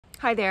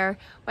Hi there,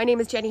 my name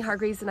is Jenny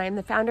Hargreaves and I am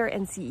the founder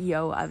and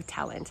CEO of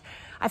Talent.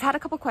 I've had a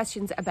couple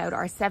questions about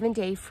our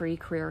 7-day free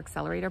Career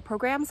Accelerator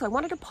program, so I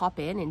wanted to pop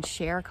in and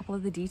share a couple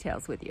of the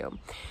details with you.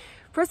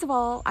 First of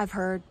all, I've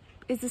heard,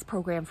 is this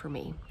program for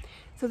me?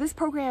 So this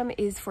program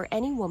is for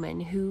any woman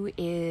who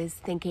is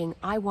thinking,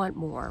 I want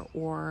more,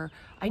 or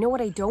I know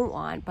what I don't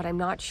want, but I'm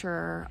not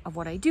sure of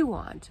what I do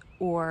want,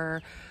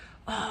 or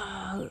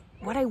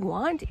what I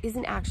want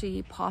isn't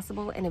actually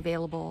possible and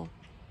available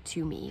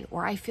to me,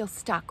 or I feel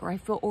stuck, or I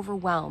feel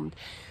overwhelmed.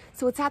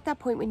 So it's at that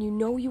point when you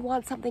know you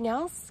want something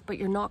else, but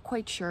you're not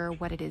quite sure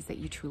what it is that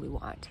you truly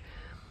want.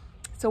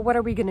 So what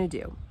are we going to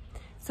do?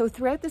 So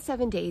throughout the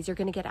 7 days, you're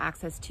going to get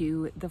access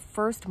to the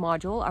first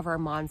module of our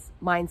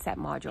mindset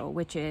module,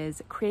 which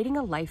is creating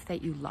a life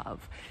that you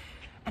love.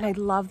 And I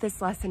love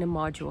this lesson and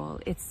module.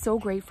 It's so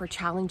great for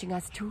challenging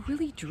us to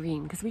really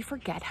dream, because we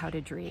forget how to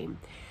dream.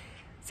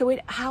 So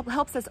it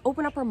helps us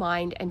open up our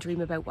mind and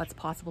dream about what's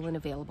possible and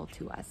available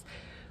to us.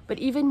 But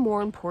even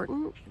more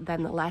important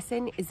than the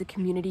lesson is the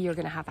community you're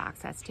going to have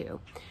access to.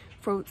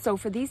 So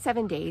for these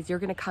 7 days, you're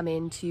going to come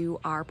into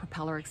our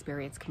Propeller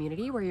Experience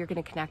community, where you're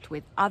going to connect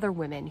with other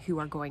women who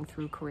are going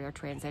through career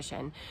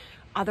transition,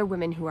 other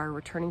women who are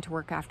returning to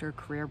work after a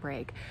career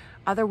break,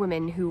 other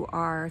women who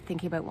are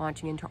thinking about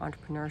launching into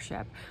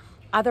entrepreneurship,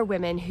 other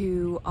women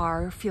who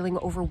are feeling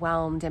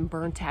overwhelmed and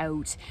burnt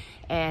out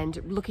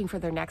and looking for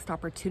their next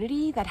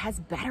opportunity that has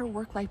better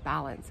work-life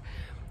balance.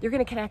 You're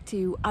going to connect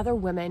to other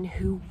women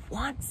who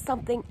want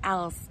something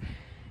else,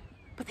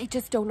 but they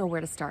just don't know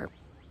where to start.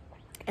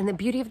 And the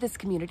beauty of this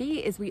community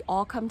is we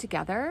all come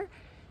together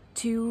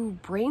to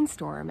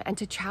brainstorm and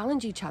to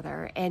challenge each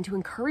other and to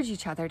encourage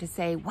each other to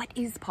say, what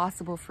is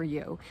possible for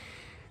you?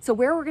 So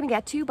where we're going to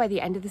get to by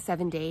the end of the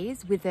 7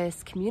 days with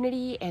this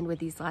community and with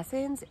these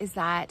lessons is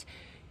that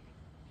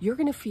you're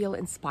going to feel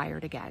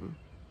inspired again.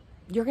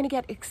 You're going to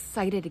get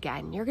excited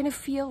again. You're going to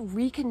feel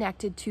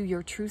reconnected to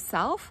your true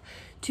self,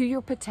 to your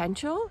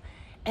potential,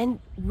 and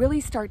really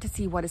start to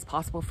see what is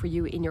possible for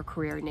you in your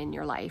career and in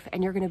your life.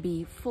 And you're going to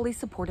be fully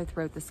supported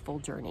throughout this full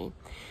journey.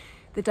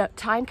 The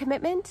time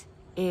commitment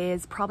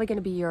is probably going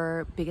to be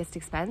your biggest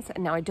expense.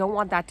 And now I don't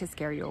want that to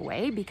scare you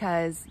away,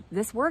 because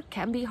this work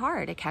can be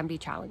hard. It can be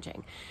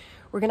challenging.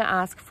 We're going to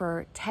ask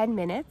for 10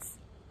 minutes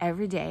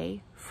every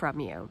day from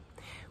you.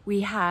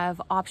 We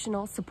have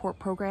optional support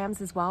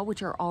programs as well,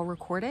 which are all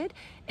recorded,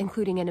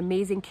 including an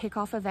amazing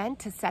kickoff event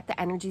to set the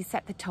energy,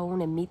 set the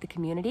tone, and meet the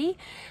community.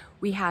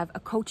 We have a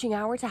coaching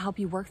hour to help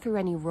you work through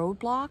any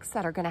roadblocks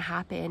that are going to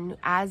happen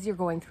as you're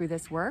going through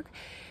this work.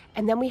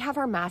 And then we have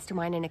our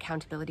mastermind and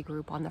accountability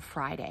group on the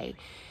Friday.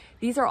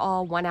 These are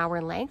all 1 hour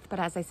in length, but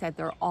as I said,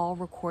 they're all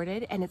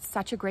recorded, and it's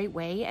such a great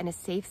way and a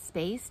safe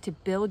space to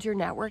build your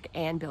network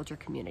and build your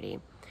community.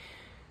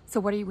 So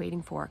what are you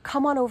waiting for?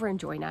 Come on over and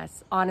join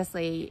us.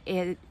 Honestly,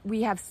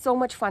 we have so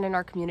much fun in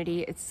our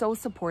community. It's so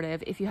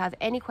supportive. If you have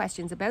any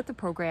questions about the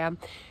program,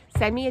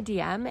 send me a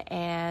DM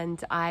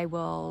and I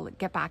will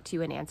get back to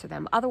you and answer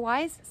them.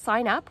 Otherwise,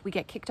 sign up. We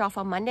get kicked off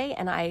on Monday,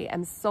 and I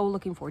am so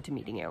looking forward to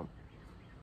meeting you.